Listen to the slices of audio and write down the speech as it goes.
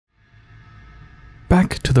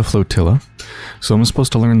back to the flotilla. So I'm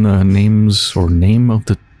supposed to learn the names or name of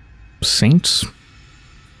the saints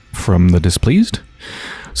from the Displeased.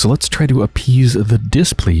 So let's try to appease the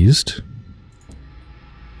Displeased.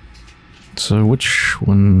 So which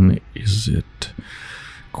one is it?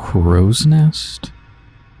 Crow's Nest?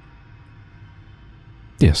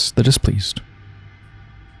 Yes, the Displeased.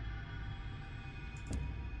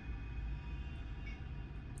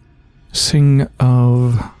 Sing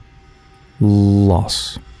of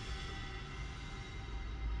loss.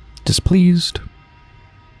 Displeased.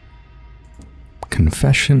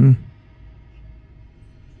 Confession.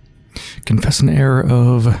 Confess an error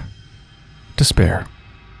of despair.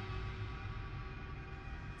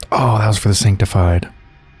 Oh, that was for the sanctified.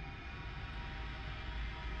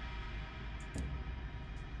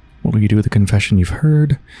 What will you do with the confession you've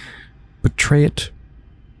heard? Betray it.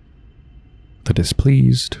 The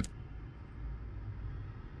Displeased.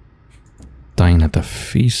 Dine at the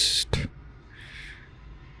feast.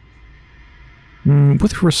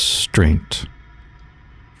 With restraint.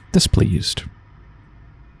 Displeased.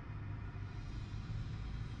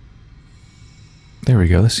 There we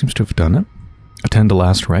go, this seems to have done it. Attend a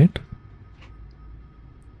last rite.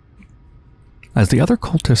 As the other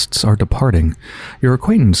cultists are departing, your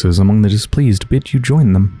acquaintances among the Displeased bid you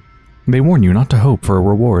join them. They warn you not to hope for a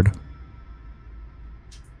reward.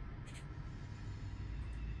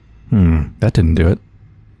 That didn't do it.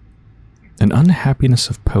 An unhappiness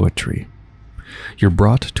of poetry. You're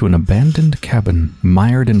brought to an abandoned cabin,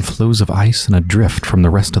 mired in floes of ice and adrift from the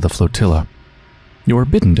rest of the flotilla. You are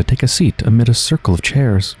bidden to take a seat amid a circle of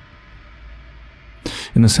chairs.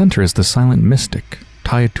 In the center is the silent mystic,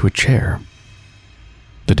 tied to a chair.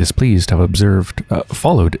 The Displeased have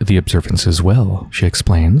followed the observances well, she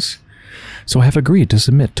explains, so I have agreed to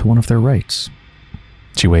submit to one of their rites.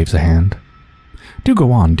 She waves a hand. Do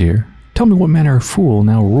go on, dear. Tell me what manner of fool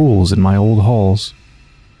now rules in my old halls.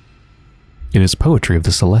 It is poetry of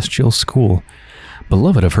the celestial school,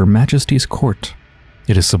 beloved of Her Majesty's court.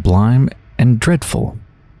 It is sublime and dreadful.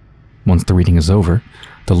 Once the reading is over,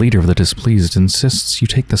 the leader of the Displeased insists you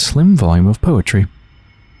take the slim volume of poetry.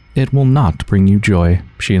 It will not bring you joy,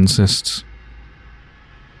 she insists.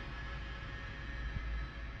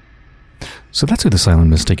 So that's who the silent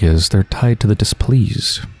mystic is. They're tied to the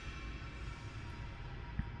Displeased.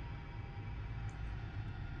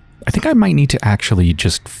 I think I might need to actually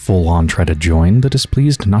just full-on try to join the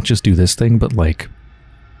Displeased, not just do this thing, but like,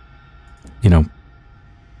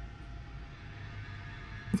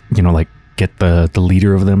 like get the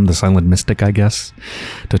leader of them, the silent mystic, I guess,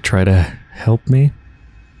 to try to help me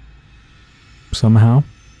somehow.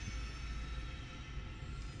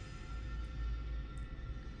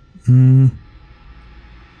 Make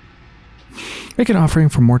an offering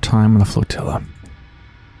for more time on the flotilla.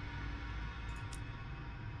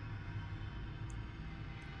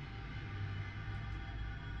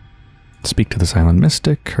 Speak to the silent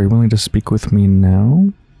mystic. Are you willing to speak with me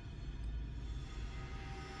now?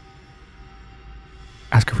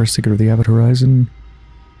 Ask her for a secret of the avid horizon.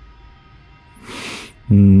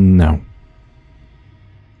 No.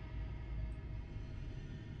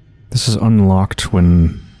 This is unlocked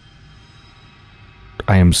when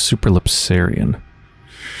I am Superlipsarian.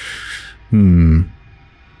 Is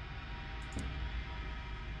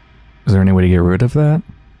there any way to get rid of that?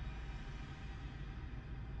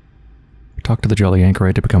 Talk to the Jolly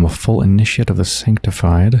Anchorite to become a full initiate of the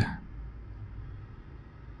Sanctified.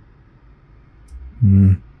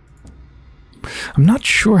 I'm not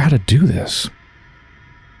sure how to do this.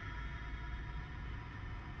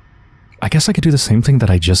 I guess I could do the same thing that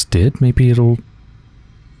I just did. Maybe it'll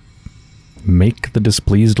make the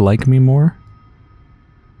Displeased like me more.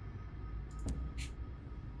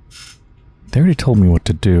 They already told me what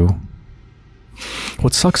to do.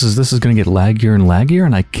 What sucks is this is going to get laggier and laggier,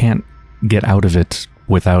 and I can't get out of it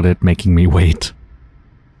without it making me wait.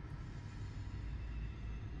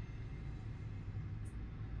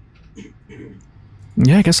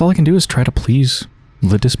 Yeah, I guess all I can do is try to please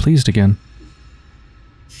the Displeased again.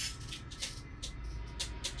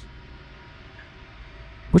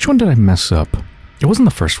 Which one did I mess up? It wasn't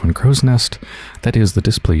the first one. Crow's Nest. That is the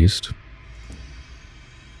Displeased.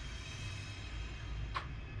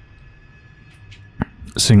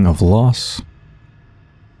 Sing of Loss.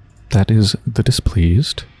 That is the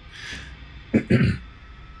Displeased.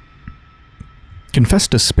 Confess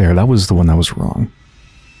Despair. That was the one that was wrong.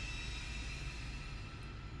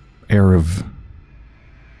 Air of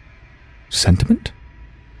Sentiment?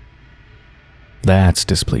 That's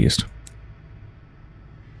Displeased.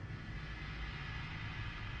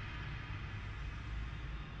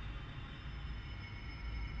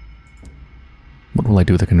 What will I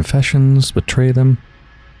do with the confessions? Betray them?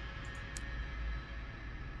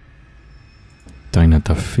 Dine at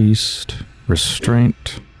the feast.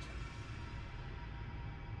 Restraint.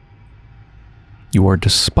 You are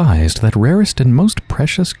despised, that rarest and most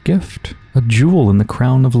precious gift, a jewel in the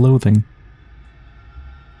crown of loathing.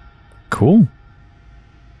 Cool.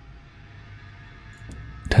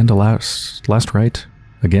 Tend to last rite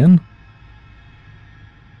again?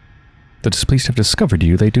 The displeased have discovered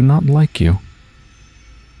you, they do not like you.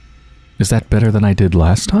 Is that better than I did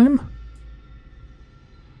last time?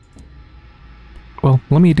 Well,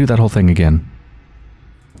 let me do that whole thing again.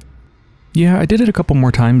 Yeah, I did it a couple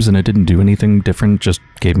more times and it didn't do anything different, just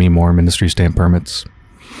gave me more ministry stamp permits.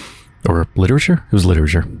 Or literature? It was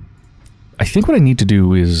literature. I think what I need to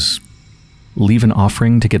do is leave an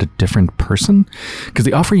offering to get a different person, because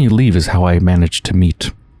the offering you leave is how I managed to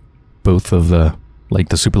meet both of the, like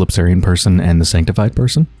the Superlipsarian person and the Sanctified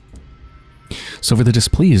person. So for the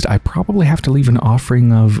Displeased, I probably have to leave an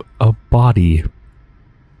offering of a body.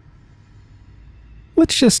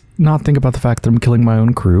 Let's just not think about the fact that I'm killing my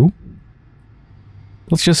own crew.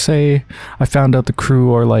 Let's just say I found out the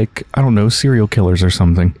crew are like, I don't know, serial killers or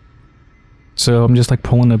something. So I'm just like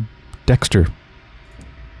pulling a Dexter.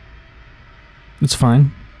 It's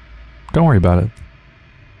fine. Don't worry about it.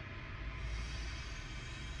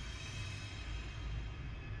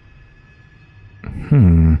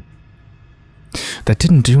 That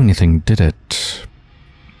didn't do anything, did it?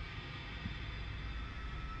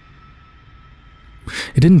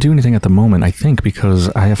 It didn't do anything at the moment, I think, because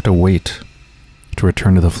I have to wait to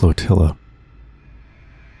return to the flotilla.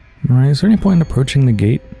 Alright, is there any point in approaching the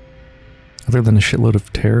gate? Other than a shitload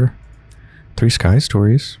of terror? 3 sky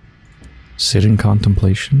stories. Sit in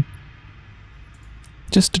contemplation.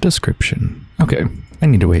 Just a description. Okay, I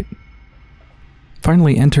need to wait.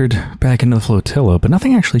 Finally entered back into the flotilla, but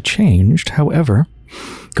nothing actually changed. However,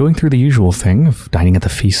 going through the usual thing of dining at the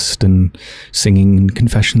feast and singing and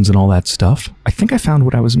confessions and all that stuff, I think I found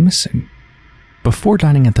what I was missing. Before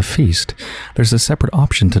dining at the feast, there's a separate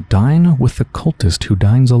option to dine with the cultist who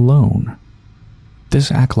dines alone.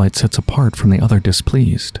 This acolyte sits apart from the other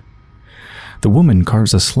displeased. The woman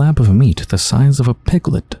carves a slab of meat the size of a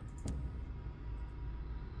piglet.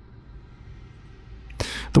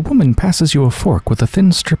 The woman passes you a fork with a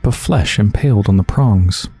thin strip of flesh impaled on the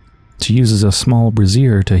prongs. She uses a small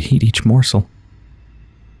brazier to heat each morsel.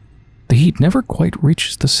 The heat never quite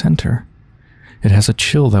reaches the center. It has a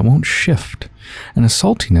chill that won't shift, and a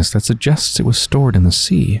saltiness that suggests it was stored in the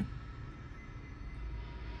sea.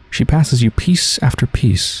 She passes you piece after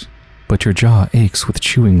piece, but your jaw aches with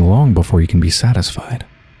chewing long before you can be satisfied.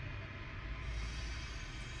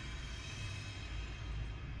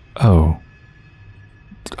 Oh.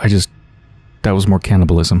 That was more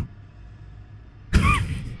cannibalism.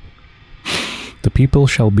 The people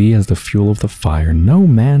shall be as the fuel of the fire. No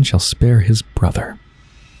man shall spare his brother.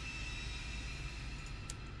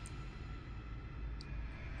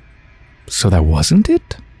 So that wasn't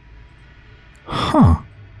it? Huh.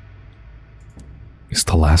 Is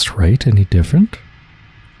the last rite any different?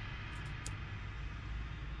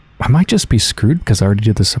 I might just be screwed because I already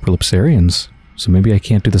did the Superlipsarians, so maybe I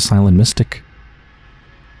can't do the Silent Mystic.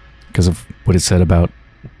 Because of what it said about,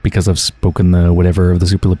 because I've spoken the whatever of the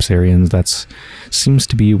Superlipsarians, that seems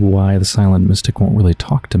to be why the Silent Mystic won't really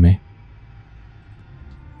talk to me.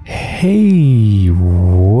 Hey,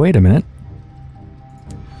 wait a minute.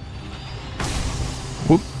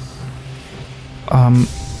 Whoop.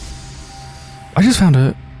 I just found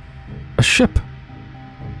a ship.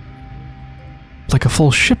 Like a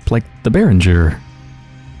full ship, like the Behringer.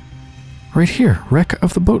 Right here, wreck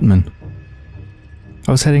of the boatman.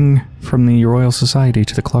 I was heading from the Royal Society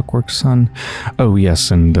to the Clockwork Sun. Oh yes,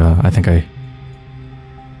 and I think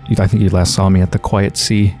you last saw me at the Quiet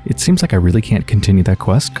Sea. It seems like I really can't continue that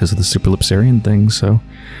quest because of the Superlipsarian thing, so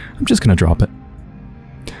I'm just gonna drop it.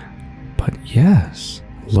 But yes,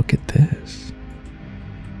 look at this.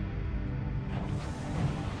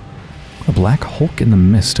 A black hulk in the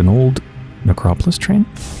mist, an old Necropolis train,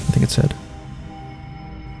 I think it said.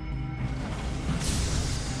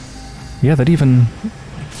 Yeah, that even...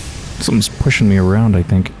 something's pushing me around, I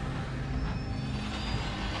think.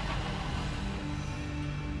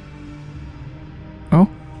 Oh,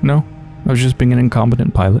 no. I was just being an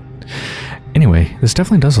incompetent pilot. Anyway, this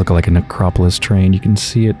definitely does look like a Necropolis train. You can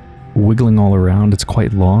see it wiggling all around. It's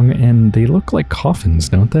quite long, and they look like coffins,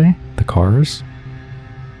 don't they? The cars.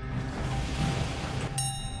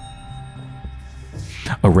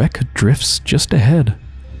 A wreck drifts just ahead.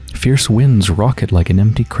 Fierce winds rock it like an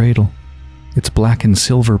empty cradle. Its black and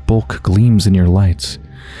silver bulk gleams in your lights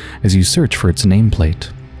as you search for its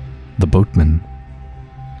nameplate, the boatman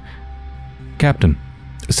Captain,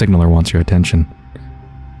 a signaler wants your attention.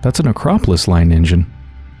 That's an Acropolis line engine.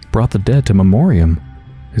 Brought the dead to Memoriam.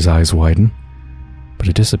 His eyes widen. But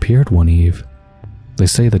it disappeared one eve. They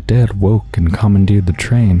say the dead woke and commandeered the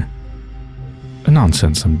train.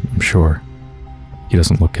 Nonsense, I'm sure. He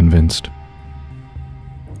doesn't look convinced.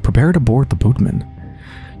 Prepare to board the boatman.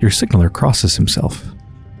 Your signaler crosses himself.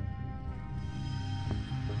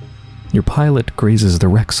 Your pilot grazes the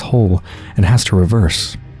wreck's hull and has to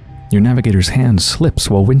reverse. Your navigator's hand slips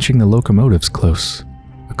while winching the locomotives close.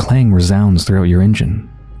 A clang resounds throughout your engine.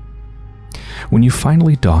 When you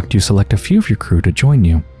finally docked, you select a few of your crew to join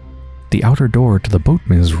you. The outer door to the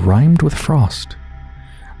boatman is rimed with frost.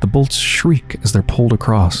 The bolts shriek as they're pulled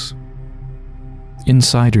across.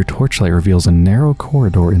 Inside, your torchlight reveals a narrow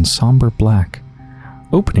corridor in somber black,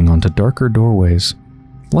 opening onto darker doorways,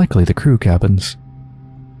 likely the crew cabins.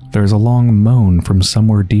 There is a long moan from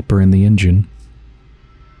somewhere deeper in the engine.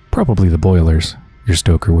 Probably the boilers, your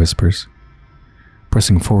stoker whispers.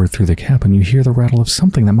 Pressing forward through the cabin, you hear the rattle of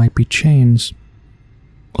something that might be chains.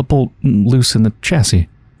 A bolt loose in the chassis,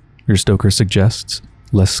 your stoker suggests,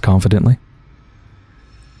 less confidently.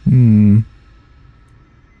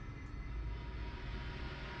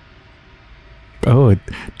 Oh,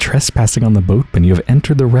 trespassing on the boatman. You have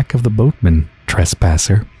entered the wreck of the boatman,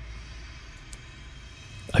 trespasser.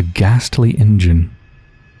 A ghastly engine.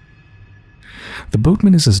 The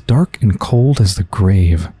boatman is as dark and cold as the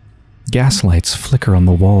grave. Gaslights flicker on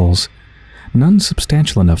the walls, none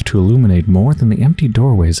substantial enough to illuminate more than the empty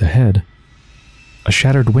doorways ahead. A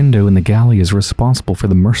shattered window in the galley is responsible for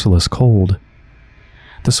the merciless cold.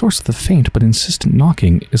 The source of the faint but insistent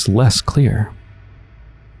knocking is less clear.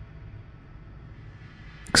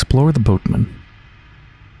 Explore the boatman.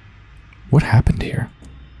 What happened here?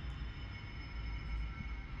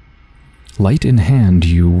 Light in hand,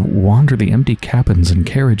 you wander the empty cabins and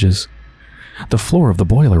carriages. The floor of the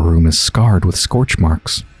boiler room is scarred with scorch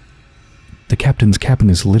marks. The captain's cabin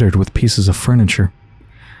is littered with pieces of furniture.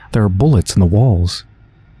 There are bullets in the walls.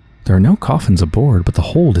 There are no coffins aboard, but the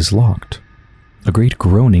hold is locked. A great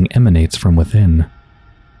groaning emanates from within.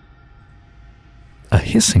 A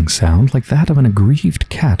hissing sound like that of an aggrieved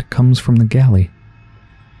cat comes from the galley.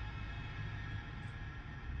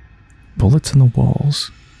 Bullets in the walls.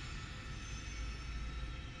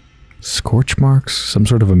 Scorch marks, some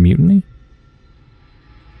sort of a mutiny?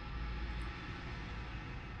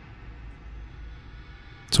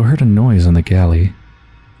 So I heard a noise on the galley.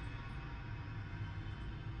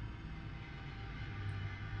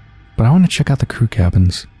 But I want to check out the crew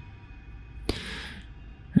cabins.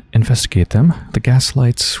 Investigate them. The gas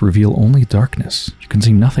lights reveal only darkness. You can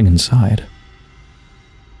see nothing inside.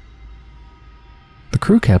 The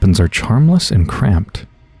crew cabins are charmless and cramped.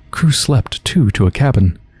 Crew slept two to a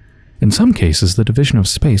cabin. In some cases, the division of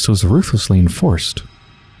space was ruthlessly enforced.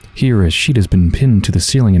 Here, a sheet has been pinned to the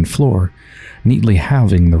ceiling and floor, neatly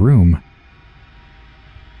halving the room.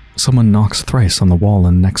 Someone knocks thrice on the wall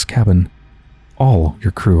in the next cabin. All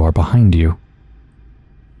your crew are behind you.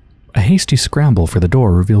 A hasty scramble for the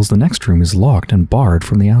door reveals the next room is locked and barred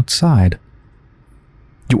from the outside.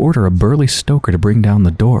 You order a burly stoker to bring down the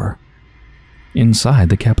door. Inside,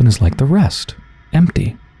 the cabin is like the rest,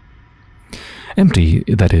 empty. Empty,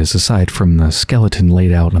 that is, aside from the skeleton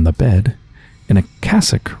laid out on the bed, in a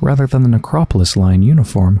cassock rather than the Acropolis line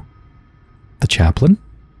uniform. The chaplain?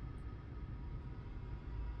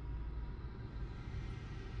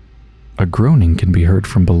 A groaning can be heard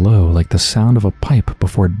from below, like the sound of a pipe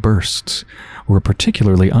before it bursts, or a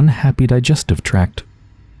particularly unhappy digestive tract.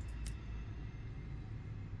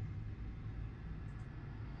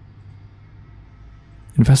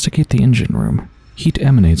 Investigate the engine room. Heat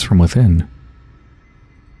emanates from within.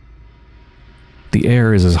 The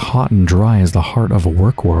air is as hot and dry as the heart of a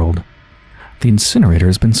work world. The incinerator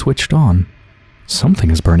has been switched on.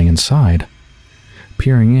 Something is burning inside.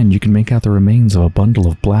 Peering in, you can make out the remains of a bundle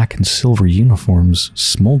of black and silver uniforms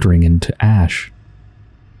smoldering into ash.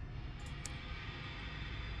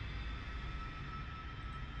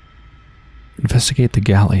 Investigate the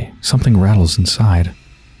galley. Something rattles inside.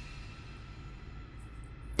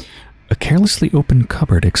 A carelessly opened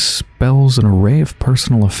cupboard expels an array of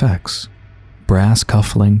personal effects. Brass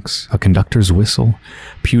cufflinks, a conductor's whistle,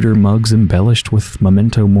 pewter mugs embellished with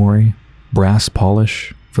memento mori, brass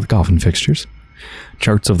polish for the coffin fixtures,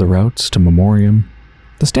 charts of the routes to Memoriam,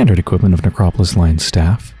 the standard equipment of Necropolis Line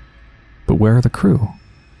staff. But where are the crew?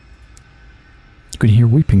 You can hear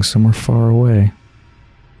weeping somewhere far away.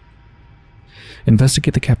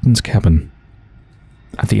 Investigate the captain's cabin.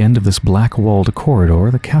 At the end of this black-walled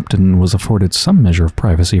corridor, the captain was afforded some measure of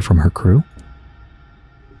privacy from her crew.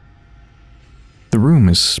 The room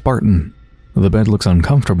is Spartan. The The bed looks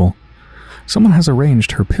uncomfortable. Someone has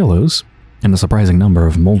arranged her pillows, and a surprising number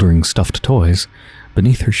of moldering stuffed toys,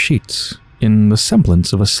 beneath her sheets, in the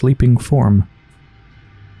semblance of a sleeping form.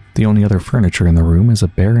 The only other furniture in the room is a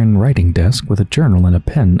barren writing desk with a journal and a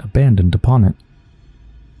pen abandoned upon it.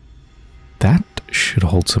 That should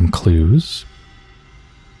hold some clues.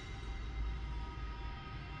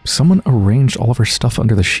 Someone arranged all of her stuff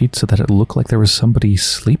under the sheet so that it looked like there was somebody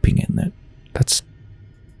sleeping in it. That's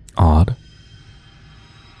odd.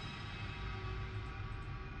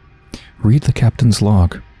 Read the captain's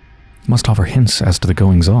log. Must offer hints as to the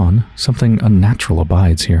goings-on. Something unnatural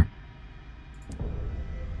abides here.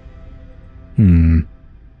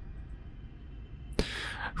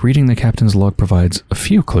 Reading the captain's log provides a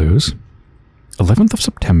few clues. 11th of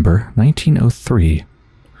September, 1903.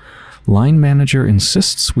 Line manager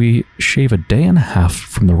insists we shave a day and a half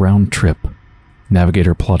from the round trip.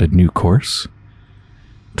 Navigator plotted new course.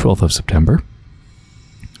 12th of September.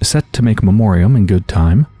 Set to make memoriam in good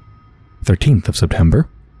time. 13th of September.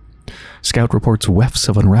 Scout reports wefts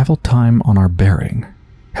of unraveled time on our bearing.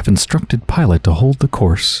 Have instructed pilot to hold the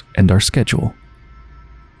course and our schedule.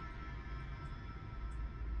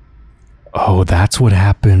 Oh, that's what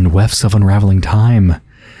happened. Wefts of unraveling time.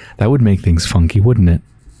 That would make things funky, wouldn't it?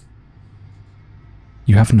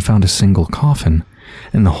 You haven't found a single coffin,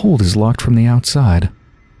 and the hold is locked from the outside.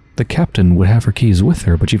 The captain would have her keys with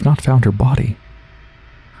her, but you've not found her body.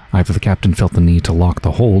 Either the captain felt the need to lock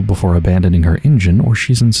the hold before abandoning her engine, or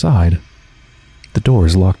she's inside. The door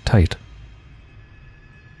is locked tight.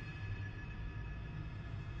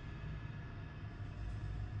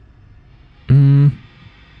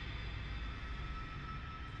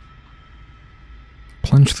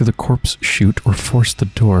 Plunge through the corpse chute or force the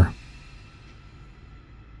door.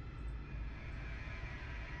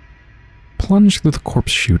 Plunge through the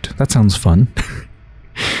corpse chute. That sounds fun.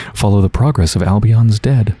 Follow the progress of Albion's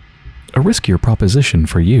dead. A riskier proposition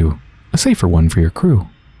for you. A safer one for your crew.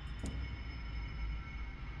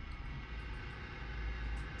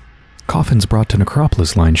 Coffins brought to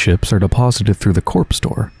Necropolis line ships are deposited through the corpse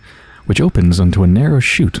door, which opens onto a narrow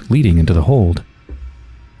chute leading into the hold.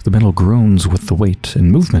 The metal groans with the weight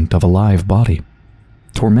and movement of a live body.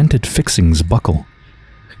 Tormented fixings buckle.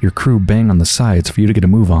 Your crew bang on the sides for you to get a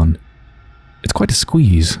move on. It's quite a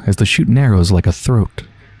squeeze as the chute narrows like a throat,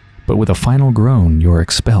 but with a final groan you're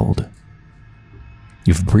expelled.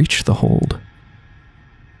 You've breached the hold.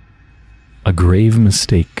 A grave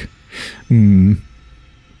mistake.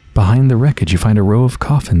 Behind the wreckage you find a row of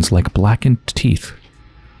coffins like blackened teeth.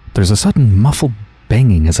 There's a sudden muffled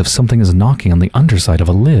banging as if something is knocking on the underside of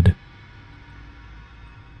a lid.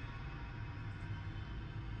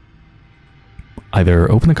 Either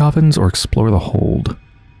open the coffins or explore the hold.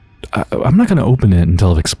 I'm not going to open it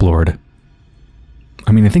until I've explored.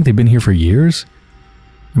 I mean, I think they've been here for years.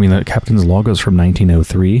 I mean, the captain's log is from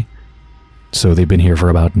 1903, so they've been here for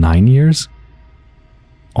about 9 years.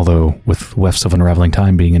 Although, with wefts of unraveling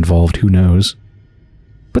time being involved, who knows?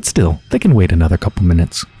 But still, they can wait another couple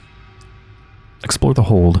minutes. Explore the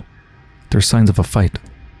hold. There's signs of a fight.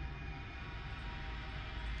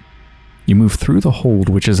 You move through the hold,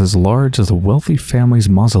 which is as large as a wealthy family's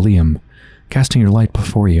mausoleum, casting your light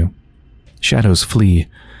before you. Shadows flee,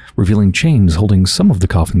 revealing chains holding some of the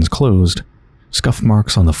coffins closed, scuff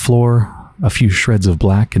marks on the floor, a few shreds of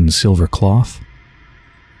black and silver cloth.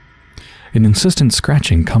 An insistent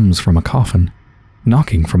scratching comes from a coffin,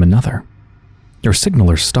 knocking from another. Your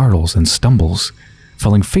signaler startles and stumbles,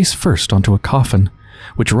 falling face first onto a coffin,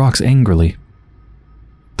 which rocks angrily.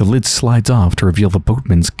 The lid slides off to reveal the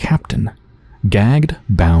boatman's captain, gagged,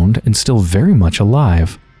 bound, and still very much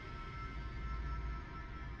alive.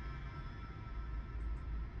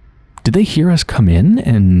 Did they hear us come in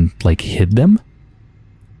and, like, hid them?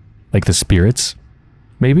 Like the spirits,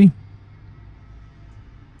 maybe?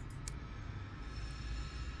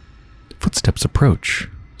 Footsteps approach,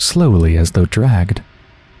 slowly as though dragged.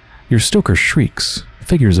 Your stoker shrieks.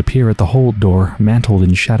 Figures appear at the hold door, mantled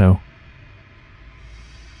in shadow.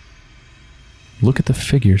 Look at the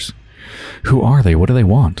figures. Who are they? What do they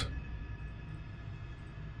want?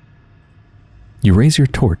 You raise your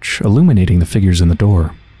torch, illuminating the figures in the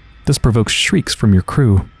door. This provokes shrieks from your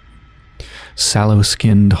crew.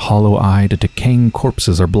 Sallow-skinned, hollow-eyed, decaying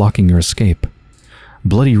corpses are blocking your escape.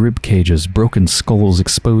 Bloody rib cages, broken skulls,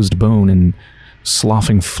 exposed bone, and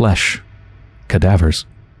sloughing flesh. Cadavers.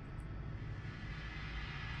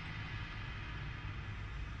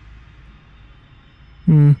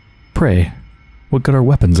 Pray, what good are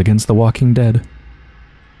weapons against the walking dead?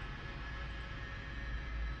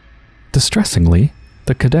 Distressingly,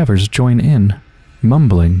 the cadavers join in,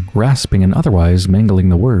 mumbling, rasping, and otherwise mangling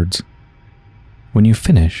the words. When you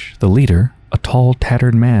finish, the leader, a tall,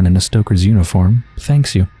 tattered man in a stoker's uniform,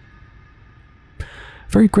 thanks you.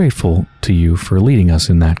 Very grateful to you for leading us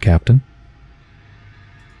in that, Captain.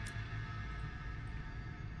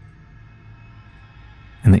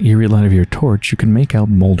 In the eerie light of your torch, you can make out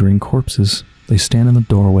moldering corpses. They stand in the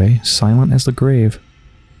doorway, silent as the grave.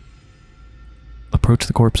 Approach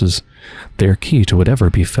the corpses. They are key to whatever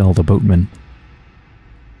befell the boatman.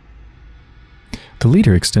 The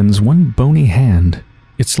leader extends one bony hand,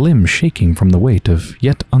 its limb shaking from the weight of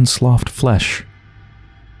yet unsloughed flesh.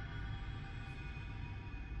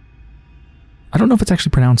 I don't know if it's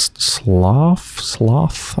actually pronounced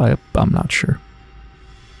sloth? I'm not sure.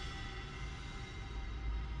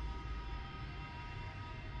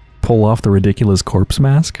 Pull off the ridiculous corpse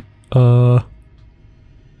mask? Let's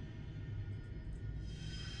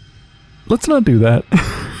not do that.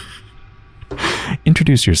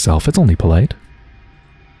 Introduce yourself, it's only polite.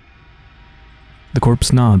 The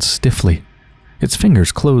corpse nods stiffly. Its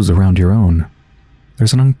fingers close around your own.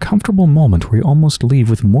 There's an uncomfortable moment where you almost leave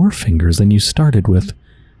with more fingers than you started with.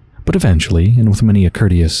 But eventually, and with many a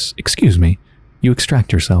courteous, "Excuse me," you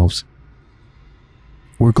extract yourselves.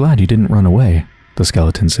 "We're glad you didn't run away," the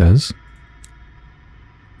skeleton says.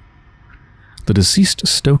 The deceased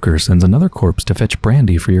stoker sends another corpse to fetch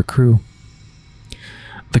brandy for your crew.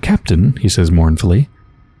 "The captain," he says mournfully,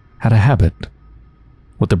 "had a habit.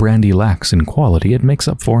 What the brandy lacks in quality, it makes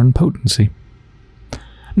up for in potency.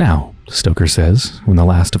 Now," the stoker says, when the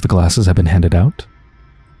last of the glasses have been handed out,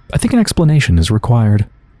 "I think an explanation is required."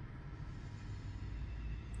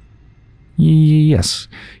 "Yes,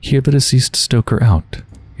 hear the deceased stoker out.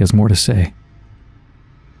 He has more to say."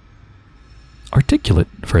 Articulate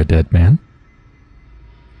for a dead man.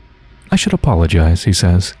 "I should apologize," he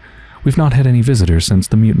says. "We've not had any visitors since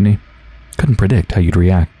the mutiny. Couldn't predict how you'd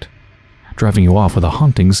react. Driving you off with a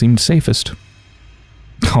haunting seemed safest."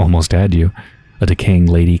 "Almost had you," a decaying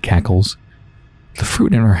lady cackles. The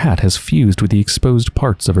fruit in her hat has fused with the exposed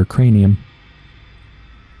parts of her cranium.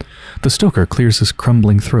 The stoker clears his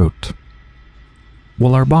crumbling throat.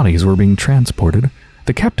 "While our bodies were being transported,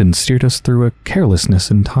 the captain steered us through a carelessness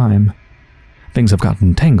in time. Things have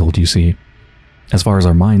gotten tangled, you see. As far as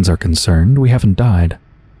our minds are concerned, we haven't died,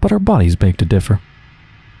 but our bodies beg to differ."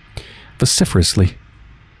 Vociferously,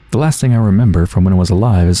 "The last thing I remember from when I was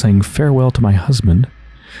alive is saying farewell to my husband,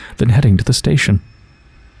 then heading to the station."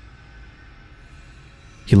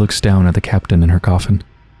 He looks down at the captain in her coffin.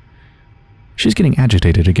 "She's getting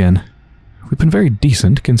agitated again. We've been very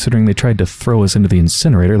decent, considering they tried to throw us into the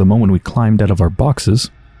incinerator the moment we climbed out of our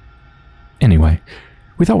boxes. Anyway,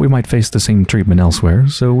 we thought we might face the same treatment elsewhere,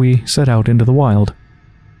 so we set out into the wild.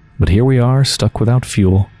 But here we are, stuck without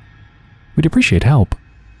fuel. We'd appreciate help."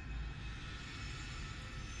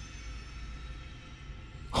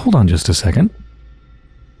 Hold on just a second.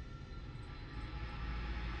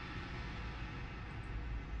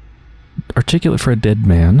 Articulate for a dead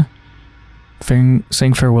man.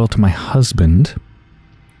 Saying farewell to my husband.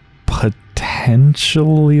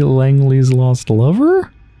 Potentially Langley's lost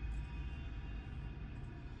lover?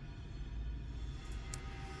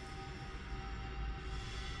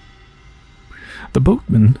 The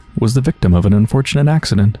boatman was the victim of an unfortunate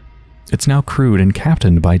accident. It's now crewed and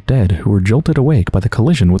captained by dead who were jolted awake by the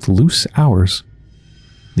collision with loose hours.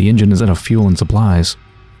 The engine is out of fuel and supplies.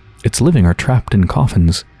 Its living are trapped in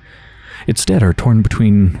coffins. Its dead are torn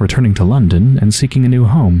between returning to London and seeking a new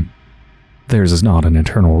home. Theirs is not an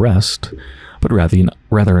eternal rest, but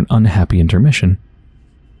rather an unhappy intermission.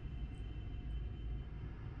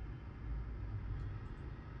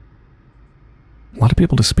 A lot of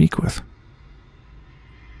people to speak with.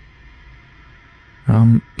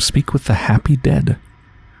 Speak with the happy dead.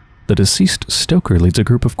 The deceased stoker leads a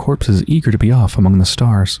group of corpses eager to be off among the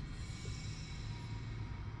stars.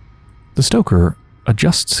 The stoker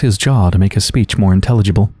adjusts his jaw to make his speech more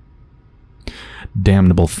intelligible.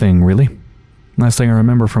 "Damnable thing, really. Last thing I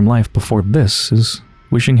remember from life before this is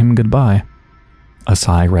wishing him goodbye." A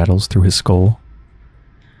sigh rattles through his skull.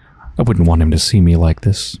 "I wouldn't want him to see me like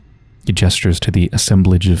this." He gestures to the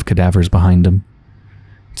assemblage of cadavers behind him.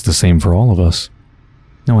 "It's the same for all of us.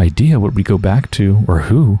 No idea what we'd go back to, or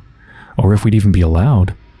who, or if we'd even be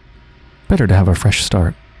allowed. Better to have a fresh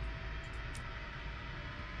start."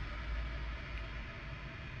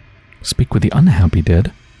 Speak with the unhappy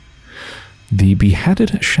dead. The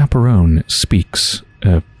beheaded chaperone speaks,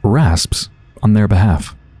 rasps, on their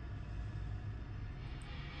behalf.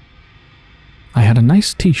 "I had a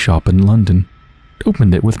nice tea shop in London.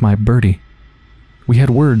 Opened it with my birdie. We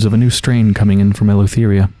had words of a new strain coming in from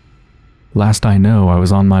Eleutheria. Last I know, I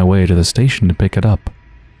was on my way to the station to pick it up.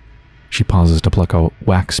 She pauses to pluck a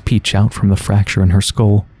wax peach out from the fracture in her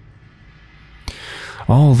skull.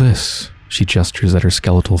 All this, she gestures at her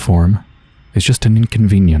skeletal form, is just an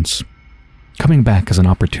inconvenience. Coming back is an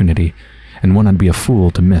opportunity, and one I'd be a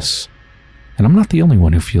fool to miss. And I'm not the only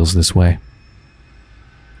one who feels this way.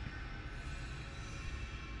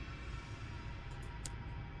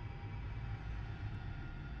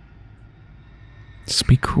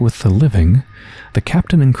 Speak with the living. The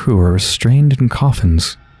captain and crew are restrained in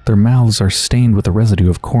coffins. Their mouths are stained with the residue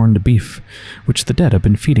of corned beef, which the dead have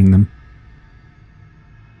been feeding them.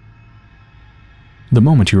 The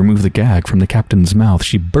moment you remove the gag from the captain's mouth,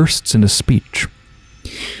 she bursts into speech.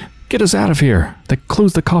 Get us out of here! They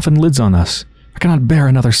closed the coffin lids on us. I cannot bear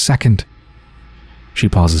another second. She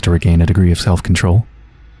pauses to regain a degree of self-control.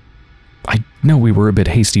 I know we were a bit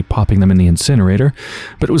hasty popping them in the incinerator,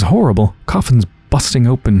 but it was horrible. Coffins busting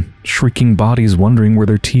open, shrieking bodies wondering where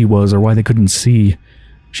their tea was or why they couldn't see.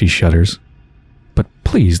 She shudders. But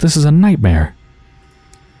please, this is a nightmare.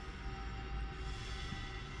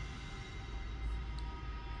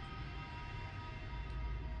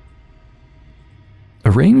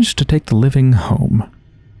 Arranged to take the living home.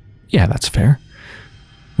 Yeah, that's fair.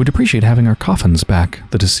 We'd appreciate having our coffins back,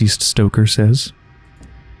 the deceased stoker says.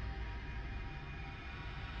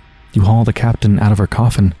 You haul the captain out of her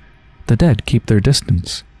coffin. The dead keep their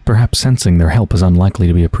distance, perhaps sensing their help is unlikely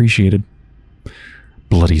to be appreciated.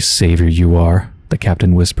 Bloody savior you are, the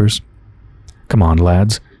captain whispers. Come on,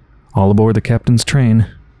 lads. All aboard the captain's train.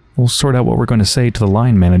 We'll sort out what we're going to say to the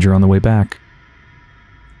line manager on the way back.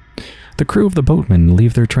 The crew of the boatmen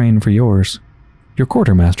leave their train for yours. Your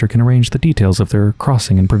quartermaster can arrange the details of their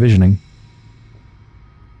crossing and provisioning.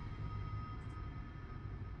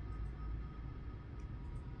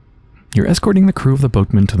 You're escorting the crew of the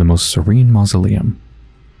boatmen to the most serene mausoleum.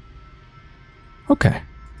 Okay.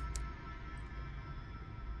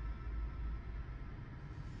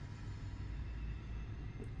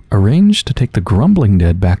 Arrange to take the grumbling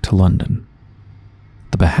dead back to London.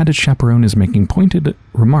 The behatted chaperone is making pointed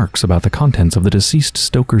remarks about the contents of the deceased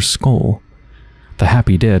stoker's skull. The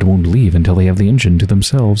happy dead won't leave until they have the engine to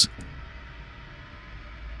themselves.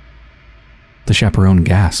 The chaperone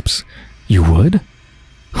gasps. You would?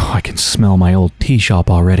 Oh, I can smell my old tea shop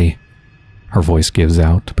already. Her voice gives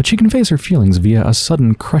out, but she conveys her feelings via a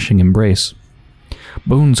sudden crushing embrace.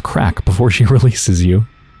 Bones crack before she releases you.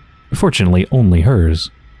 Fortunately, only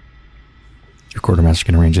hers. Your quartermaster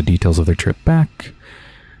can arrange the details of their trip back.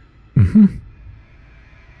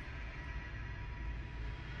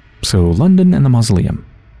 So, London and the mausoleum.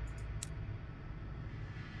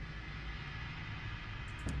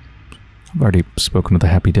 I've already spoken with the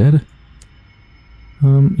happy dead.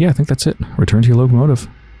 Yeah, I think that's it. Return to your locomotive.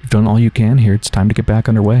 You've done all you can here. It's time to get back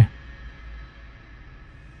underway.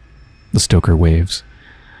 The stoker waves.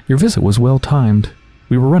 Your visit was well timed.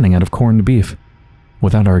 We were running out of corned beef.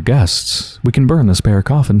 Without our guests, we can burn the spare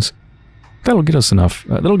coffins. That'll get us enough.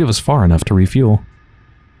 That'll give us far enough to refuel.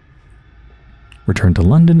 Return to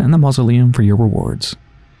London and the mausoleum for your rewards.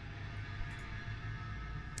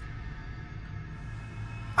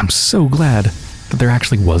 I'm so glad that there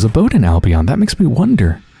actually was a boat in Albion. That makes me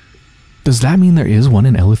wonder. Does that mean there is one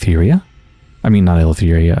in Eleutheria? I mean, not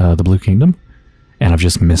Eleutheria, the Blue Kingdom. And I've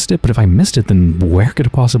just missed it, but if I missed it, then where could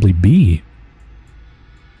it possibly be?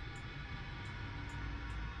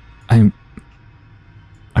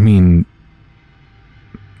 I mean,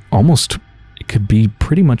 almost, it could be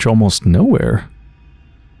pretty much almost nowhere.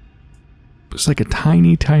 It's like a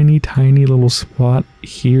tiny, tiny, tiny little spot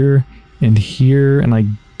here, and I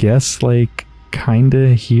guess, like,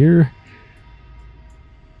 kinda here.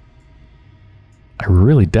 I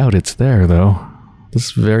really doubt it's there, though.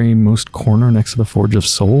 This very most corner next to the Forge of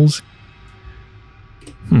Souls?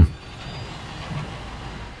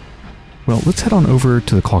 Well, let's head on over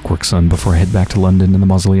to the Clockwork Sun before I head back to London and the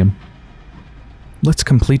mausoleum. Let's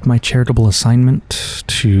complete my charitable assignment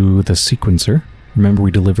to the sequencer. Remember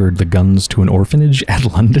we delivered the guns to an orphanage at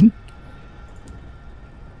London?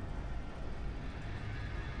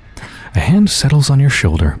 A hand settles on your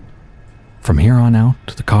shoulder. From here on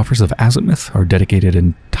out, the coffers of Azimuth are dedicated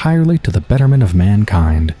entirely to the betterment of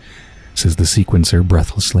mankind, says the sequencer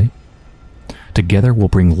breathlessly. Together we'll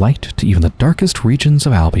bring light to even the darkest regions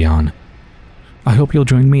of Albion. I hope you'll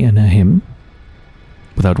join me in a hymn.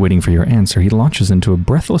 Without waiting for your answer, he launches into a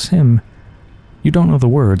breathless hymn. You don't know the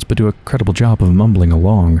words, but do a credible job of mumbling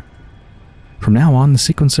along. From now on, the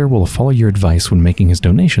sequencer will follow your advice when making his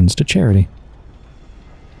donations to charity.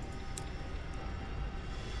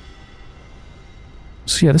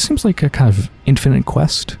 So yeah, this seems like a kind of infinite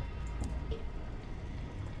quest.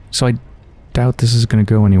 So I doubt this is going to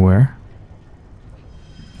go anywhere.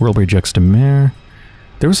 Whirlbridge Extemare.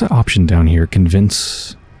 There was an option down here,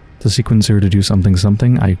 convince the sequencer to do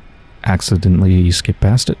something. I accidentally skipped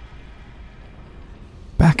past it.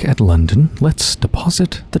 Back at London, let's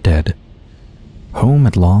deposit the dead. Home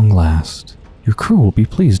at long last. Your crew will be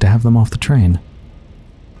pleased to have them off the train.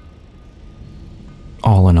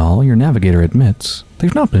 All in all, your navigator admits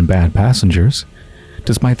they've not been bad passengers,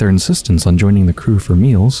 despite their insistence on joining the crew for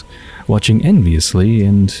meals, watching enviously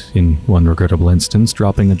and, in one regrettable instance,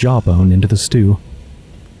 dropping a jawbone into the stew.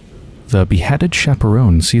 The beheaded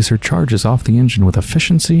chaperone sees her charges off the engine with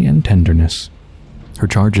efficiency and tenderness. Her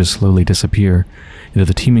charges slowly disappear into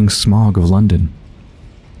the teeming smog of London.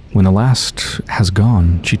 When the last has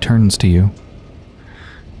gone, she turns to you.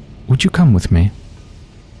 Would you come with me?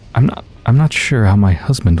 I'm not sure how my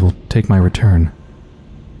husband will take my return.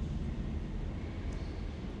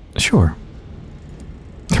 Sure.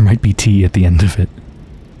 There might be tea at the end of it.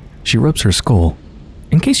 She rubs her skull.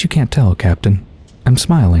 In case you can't tell, Captain, I'm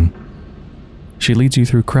smiling. She leads you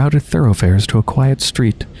through crowded thoroughfares to a quiet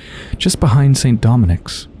street, just behind St.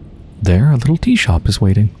 Dominic's. There, a little tea shop is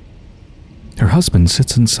waiting. Her husband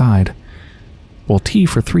sits inside. While tea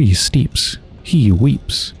for three steeps, he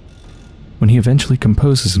weeps. When he eventually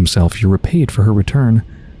composes himself, you're repaid for her return,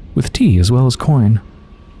 with tea as well as coin.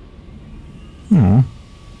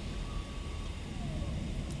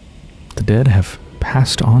 The dead have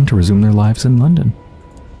passed on to resume their lives in London.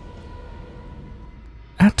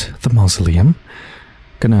 At the mausoleum,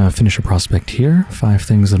 gonna finish a prospect here. 5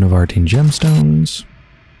 things of Novartine gemstones.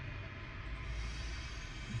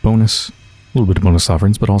 Bonus, a little bit of bonus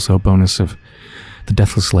sovereigns, but also a bonus of the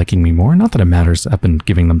Deathless liking me more. Not that it matters, I've been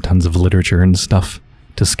giving them tons of literature and stuff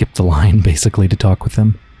to skip the line, basically, to talk with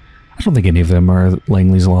them. I don't think any of them are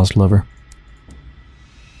Langley's lost lover.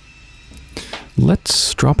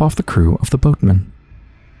 Let's drop off the crew of the boatman.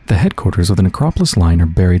 The headquarters of the Necropolis line are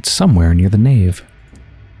buried somewhere near the nave.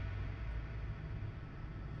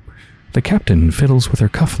 The captain fiddles with her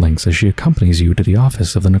cufflinks as she accompanies you to the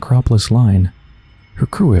office of the Necropolis line. Her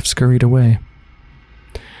crew have scurried away.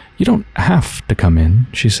 You don't have to come in,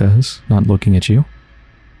 she says, not looking at you.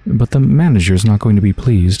 But the manager's not going to be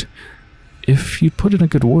pleased. If you'd put in a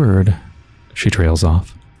good word, she trails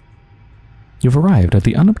off. You've arrived at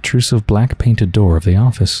the unobtrusive black-painted door of the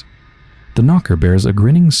office. The knocker bears a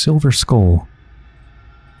grinning silver skull.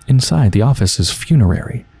 Inside, the office is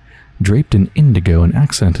funerary, draped in indigo and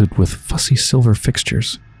accented with fussy silver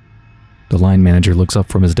fixtures. The line manager looks up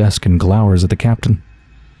from his desk and glowers at the captain.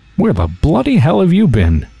 Where the bloody hell have you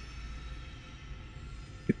been?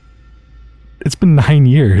 It's been 9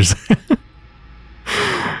 years.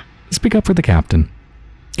 Speak up for the captain.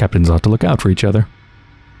 Captains ought to look out for each other.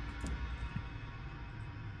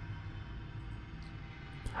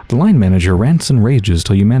 The line manager rants and rages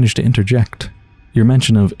till you manage to interject. Your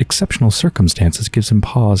mention of exceptional circumstances gives him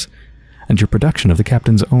pause, and your production of the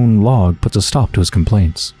captain's own log puts a stop to his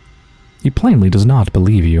complaints. He plainly does not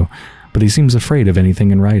believe you, but he seems afraid of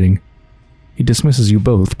anything in writing. He dismisses you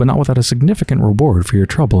both, but not without a significant reward for your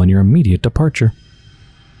trouble and your immediate departure.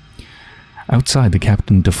 Outside, the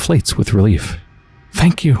captain deflates with relief.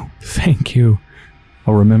 Thank you, thank you.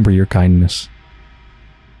 I'll remember your kindness.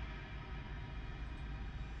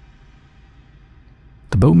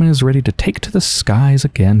 The boatman is ready to take to the skies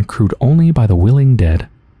again, crewed only by the willing dead.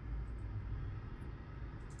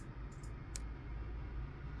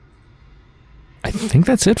 I think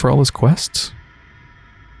that's it for all his quests.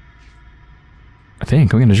 I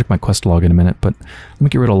think. I'm going to check my quest log in a minute, but let me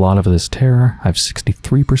get rid of a lot of this terror. I have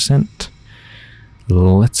 63%.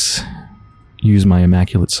 Let's use my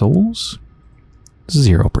Immaculate Souls.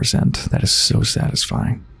 0%. That is so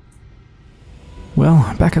satisfying.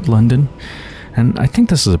 Well, back at London, and I think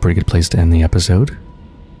this is a pretty good place to end the episode.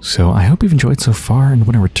 So I hope you've enjoyed so far, and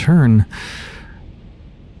when I return,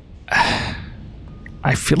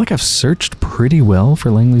 I feel like I've searched pretty well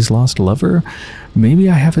for Langley's lost lover. Maybe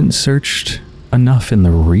I haven't searched enough in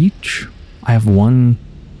the Reach. I have one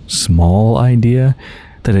small idea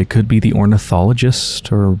that it could be the ornithologist,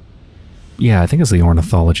 or yeah, I think it's the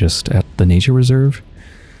ornithologist at the nature reserve.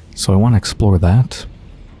 So I want to explore that.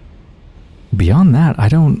 Beyond that, I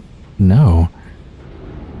don't know.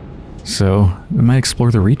 So I might explore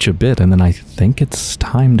the Reach a bit, and then I think it's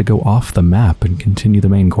time to go off the map and continue the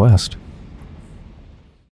main quest.